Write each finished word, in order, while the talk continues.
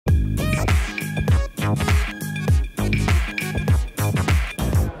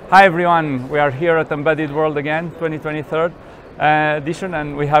Hi everyone, we are here at Embedded World again, 2023 edition,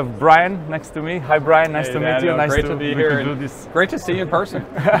 and we have Brian next to me. Hi Brian, nice to meet you. Nice to be here. Great to see you in person.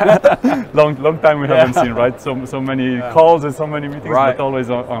 long time we haven't seen, right? So many calls and so many meetings, but always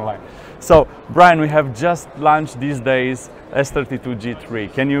online. So Brian, we have just launched these days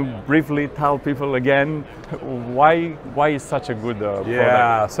S32G3. Can you briefly tell people again why is such a good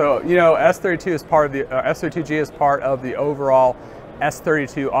product? So you know, S32 is part of the S32G is part of the overall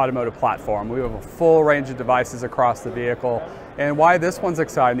S32 automotive platform. We have a full range of devices across the vehicle. And why this one's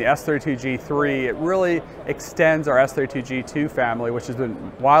exciting, the S32G3, it really extends our S32G2 family, which has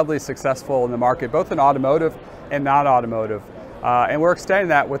been wildly successful in the market, both in automotive and non-automotive. And we're extending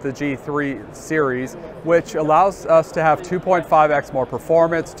that with the G3 series, which allows us to have 2.5x more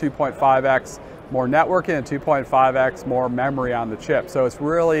performance, 2.5x more networking, and 2.5x more memory on the chip. So it's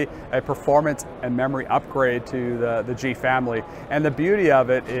really a performance and memory upgrade to the G family. And the beauty of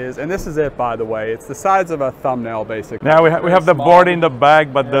it is, and this is it by the way, it's the size of a thumbnail basically. Now we have the board in the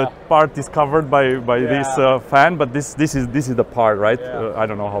back, but the part is covered by this fan, but this is the part, right? I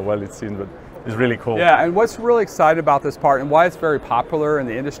don't know how well it's seen, but it's really cool. Yeah, and what's really exciting about this part and why it's very popular in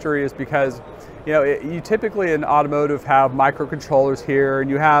the industry is because you typically in automotive have microcontrollers here,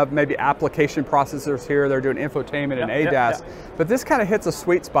 and you have maybe application processors here. They're doing infotainment and ADAS. But this kind of hits a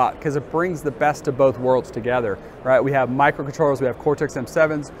sweet spot because it brings the best of both worlds together, right? We have microcontrollers, we have Cortex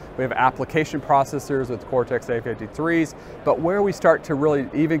M7s, we have application processors with Cortex A53s. But where we start to really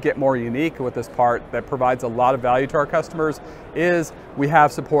even get more unique with this part that provides a lot of value to our customers is we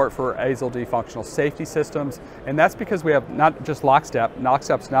have support for ASIL-D functional safety systems. And that's because we have not just lockstep.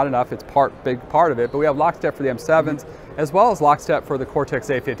 Lockstep's not enough, it's big part of it, but we have lockstep for the M7s as well as lockstep for the Cortex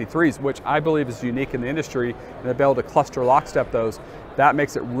A53s, which I believe is unique in the industry, and to be able to cluster lockstep those, that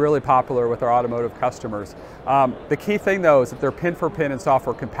makes it really popular with our automotive customers. The key thing though is that they're pin for pin and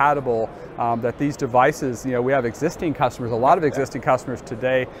software compatible, that these devices, we have existing customers, a lot of existing customers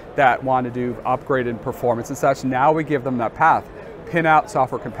today that want to do upgraded performance and such. Now we give them that path. Pin out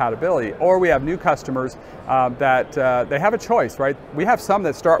software compatibility, or we have new customers that they have a choice, right? We have some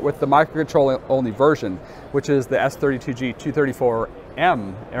that start with the microcontroller only version, which is the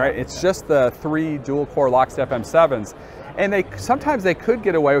S32G234M, right? It's just the 3 dual core lockstep M7s. And sometimes they could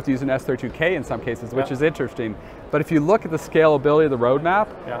get away with using S32K in some cases, which is interesting. But if you look at the scalability of the roadmap,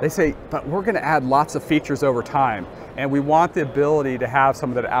 they say, but we're going to add lots of features over time. And we want the ability to have some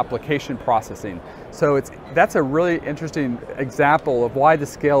of that application processing. So that's a really interesting example of why the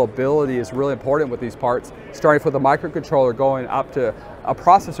scalability is really important with these parts, starting with a microcontroller going up to a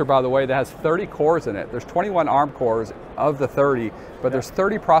processor, by the way, that has 30 cores in it. There's 21 ARM cores of the 30, but there's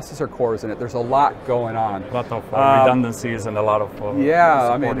 30 processor cores in it. There's a lot going on. A lot of redundancies and a lot of I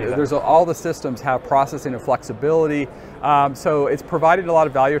mean, all the systems have processing and flexibility. So it's provided a lot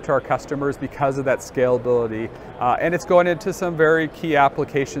of value to our customers because of that scalability. And it's going into some very key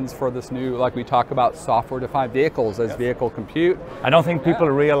applications for this new, like we talk about software-defined vehicles as vehicle compute. I don't think people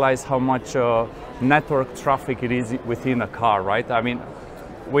realize how much network traffic it is within a car, right? I mean,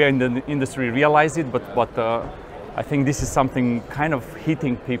 we in the industry realize it, but I think this is something kind of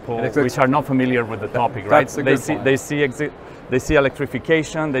hitting people which are not familiar with the topic, right? They see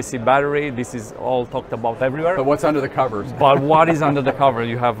electrification, they see battery, this is all talked about everywhere. But what's under the covers? But what is under the cover?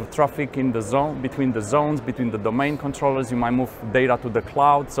 You have traffic in the zone, between the zones, between the domain controllers, you might move data to the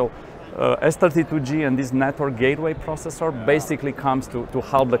cloud. So S32G and this network gateway processor basically comes to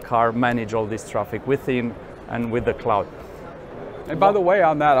help the car manage all this traffic within and with the cloud. And by the way,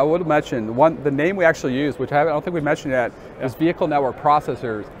 on that, I would mention the name we actually use, which I don't think we mentioned yet, is vehicle network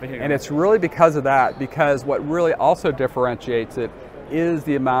processors. And it's really because of that, because what really also differentiates it is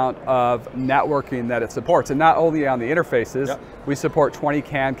the amount of networking that it supports. And not only on the interfaces, we support 20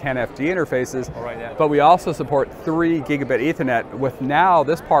 CAN FD interfaces, but we also support 3 gigabit Ethernet. With now,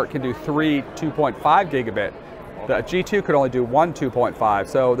 this part can do 3 2.5 gigabit. The G2 could only do 1 2.5,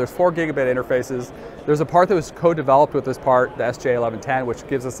 so there's 4 gigabit interfaces. There's a part that was co-developed with this part, the SJ1110, which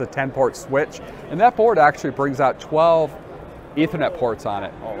gives us a 10-port switch. And that board actually brings out 12 Ethernet ports on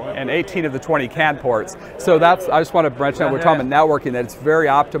it, and 18 of the 20 CAN ports. So I just want to mention that we're talking about networking, that it's very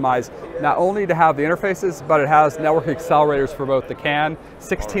optimized, not only to have the interfaces, but it has network accelerators for both the CAN.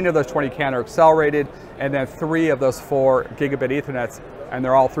 16 of those 20 CAN are accelerated, and then 3 of those 4 gigabit Ethernets, and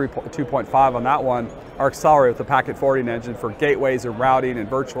they're all 2.5 on that one, are accelerated with the packet forwarding engine for gateways and routing and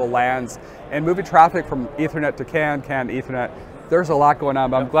virtual LANs, and moving traffic from Ethernet to CAN to Ethernet. There's a lot going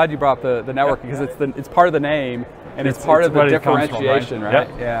on, but I'm glad you brought up the networking because it's part of the name, and it's part of the differentiation, right?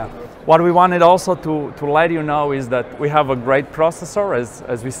 Yeah. What we wanted also to let you know is that we have a great processor,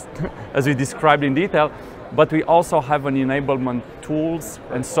 as we described in detail, but we also have an enablement tools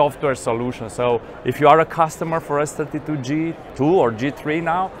and software solution. So if you are a customer for S32G2 or G3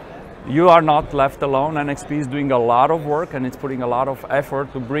 now, you are not left alone. NXP is doing a lot of work and it's putting a lot of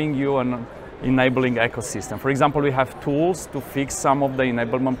effort to bring you an enabling ecosystem. For example, we have tools to fix some of the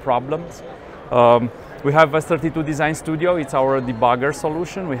enablement problems. We have S32 Design Studio, it's our debugger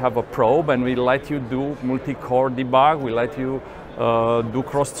solution. We have a probe and we let you do multi-core debug. We let you do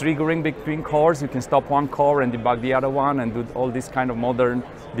cross-triggering between cores. You can stop one core and debug the other one and do all these kind of modern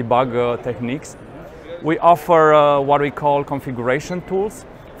debug techniques. We offer what we call configuration tools.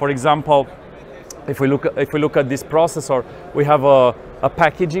 For example, if we look at this processor, we have a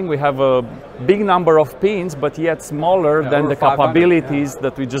packaging. We have a big number of pins, but yet smaller than the capabilities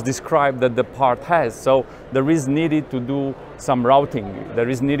that we just described that the part has. So there is needed to do some routing. There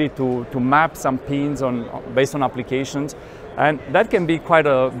is needed to map some pins based on applications, and that can be quite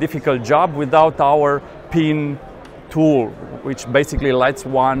a difficult job without our pin tool, which basically lets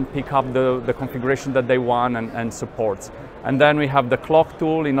one pick up the configuration that they want and supports. And then we have the clock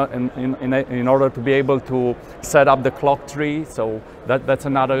tool in order to be able to set up the clock tree. So that's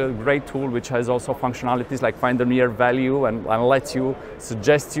another great tool which has also functionalities like find the near value and lets you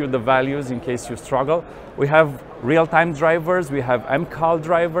suggest you the values in case you struggle. We have real-time drivers, we have MCAL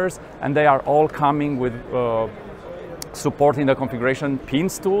drivers, and they are all coming with supporting the configuration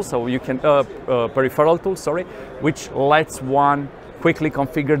pins tool, so you can peripheral tool, sorry, which lets one quickly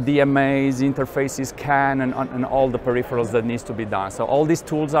configure DMAs, interfaces, CAN, and all the peripherals that needs to be done. So all these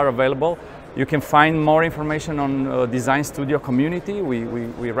tools are available. You can find more information on Design Studio community.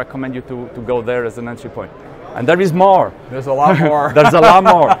 We recommend you to go there as an entry point. And there is more. There's a lot more. There's a lot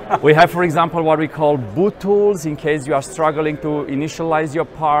more. We have, for example, what we call boot tools in case you are struggling to initialize your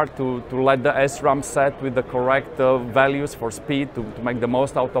part, to let the SRAM set with the correct values for speed to make the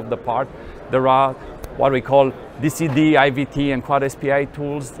most out of the part. There are what we call DCD, IVT, and Quad SPI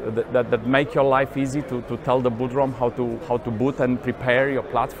tools that make your life easy to tell the boot ROM how to boot and prepare your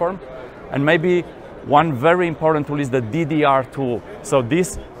platform. And maybe one very important tool is the DDR tool. So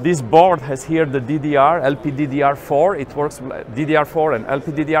this board has here the DDR, LPDDR4. It works DDR4 and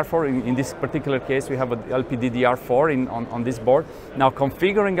LPDDR4. In this particular case, we have a LPDDR4 on this board. Now,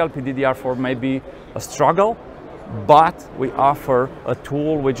 configuring LPDDR4 may be a struggle, but we offer a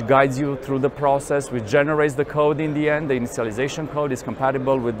tool which guides you through the process, which generates the code in the end. The initialization code is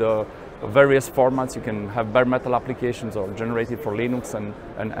compatible with the various formats. You can have bare metal applications or generate it for Linux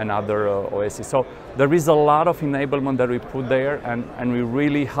and other OSs. So there is a lot of enablement that we put there, and we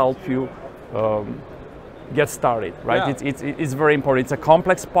really help you get started, right? Yeah. It's very important. It's a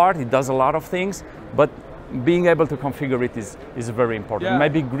complex part. It does a lot of things, but being able to configure it is very important. Yeah.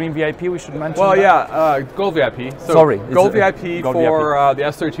 Maybe Green VIP we should mention. Well, yeah, Gold VIP. So sorry, Gold VIP for the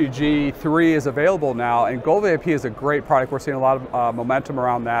S32G3 is available now, and Gold VIP is a great product. We're seeing a lot of momentum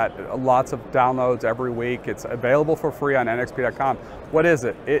around that. Lots of downloads every week. It's available for free on NXP.com. What is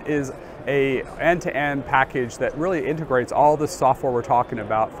it? It is a end-to-end package that really integrates all the software we're talking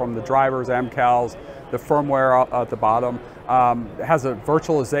about, from the drivers, MCALs, the firmware at the bottom. It has a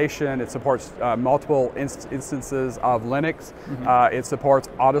virtualization. It supports multiple instances of Linux. Mm-hmm. It supports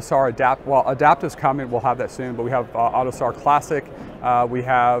AUTOSAR Adapt. Well, Adaptive's coming. We'll have that soon. But we have AUTOSAR Classic. We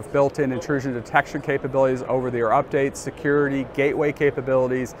have built-in intrusion detection capabilities, over-the-air updates, security, gateway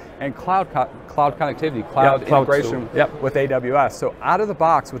capabilities, and cloud connectivity, cloud integration with AWS. So out of the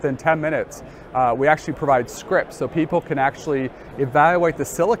box, within 10 minutes, we actually provide scripts, so people can actually evaluate the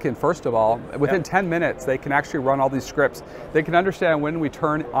silicon, first of all. Within 10 minutes, they can actually run all these scripts. They can understand when we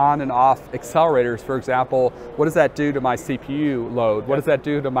turn on and off accelerators, for example. What does that do to my CPU load? What does that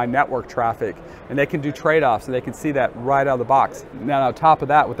do to my network traffic? And they can do trade-offs, and they can see that right out of the box. Now, on top of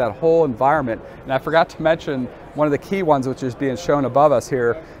that, with that whole environment, and I forgot to mention one of the key ones, which is being shown above us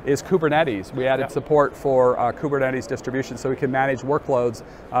here, is Kubernetes. We added support for Kubernetes distribution, so we can manage workloads,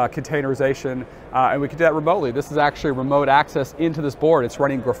 containerization, and we can do that remotely. This is actually remote access into this board. It's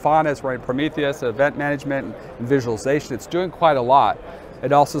running Grafana, it's running Prometheus, event management, and visualization. It's doing quite a lot.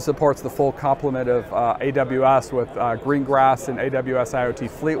 It also supports the full complement of AWS with Greengrass and AWS IoT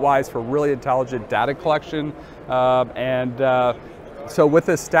Fleetwise for really intelligent data collection. So with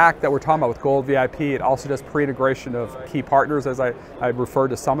this stack that we're talking about with Gold VIP, it also does pre-integration of key partners, as I referred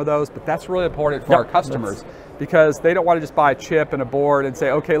to some of those, but that's really important for our customers, because they don't want to just buy a chip and a board and say,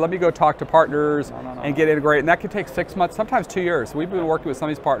 okay, let me go talk to partners and get integrated. And that can take 6 months, sometimes 2 years. We've been working with some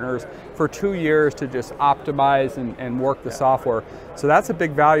of these partners for 2 years to just optimize and work the software. So that's a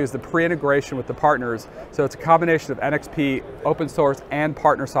big value, is the pre-integration with the partners. So it's a combination of NXP, open source, and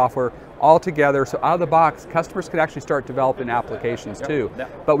partner software, all together. So out of the box, customers can actually start developing applications too.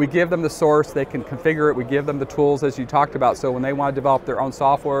 But we give them the source, they can configure it, we give them the tools as you talked about. So when they want to develop their own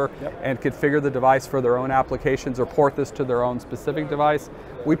software and configure the device for their own applications or port this to their own specific device,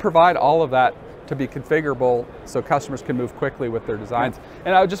 we provide all of that to be configurable so customers can move quickly with their designs.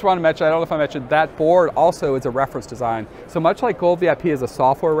 And I just want to mention, I don't know if I mentioned, that board also is a reference design. So much like Gold VIP is a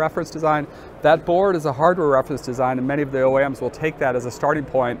software reference design, that board is a hardware reference design, and many of the OEMs will take that as a starting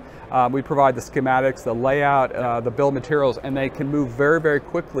point. We provide the schematics, the layout, the bill of materials, and they can move very, very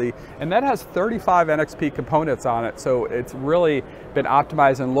quickly. And that has 35 NXP components on it, so it's really been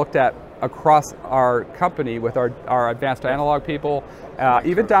optimized and looked at across our company with our advanced analog people,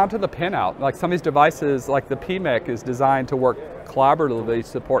 even down to the pinout. Like some of these devices, like the PMIC is designed to work collaboratively to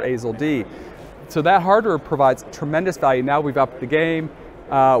support ASIL D. So that hardware provides tremendous value. Now we've upped the game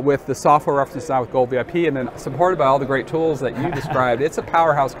with the software reference design with Gold VIP, and then supported by all the great tools that you described. It's a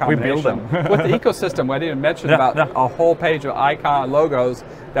powerhouse combination. We build them. With the ecosystem, I didn't even mention about a whole page of icon logos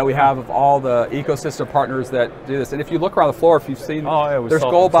that we have of all the ecosystem partners that do this. And if you look around the floor, if you've seen, there's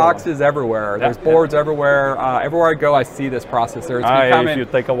gold boxes everywhere. There's boards everywhere. Everywhere I go, I see this processor. It's becoming, if you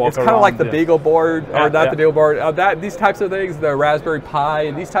take a walk it's kind of like the Beagle board, or not the Beagle board. These types of things, the Raspberry Pi,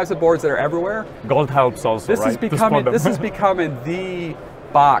 and these types of boards that are everywhere. Gold helps also, this is becoming the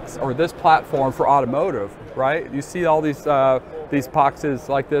box or this platform for automotive, right? You see all these boxes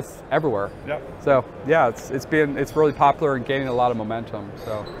like this everywhere. So yeah, it's really popular and gaining a lot of momentum.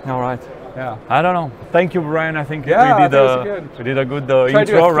 So all right. Yeah. I don't know. Thank you, Brian. I think we did a good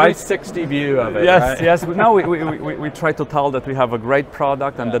intro, right? 360 view of it. Yes, right? yes. Now we try to tell that we have a great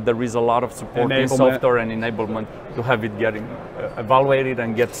product and that there is a lot of support in software and enablement to have it getting evaluated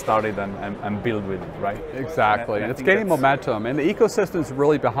and get started and build with it, right? Exactly. It's gaining momentum, and the ecosystem is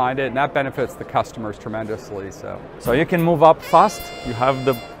really behind it, and that benefits the customers tremendously. So you can move up fast. You have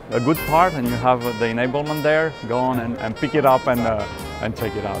a good part, and you have the enablement there. Go on and pick it up and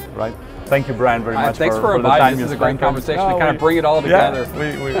check it out, right? Thank you, Brian, very much. Thanks for inviting us. This is a great conversation to kind of bring it all together.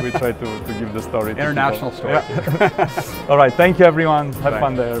 Yeah, we try to give the story. International story. Yeah. All right, thank you, everyone. Have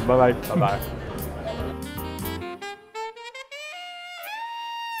fun there. Bye-bye. Bye-bye.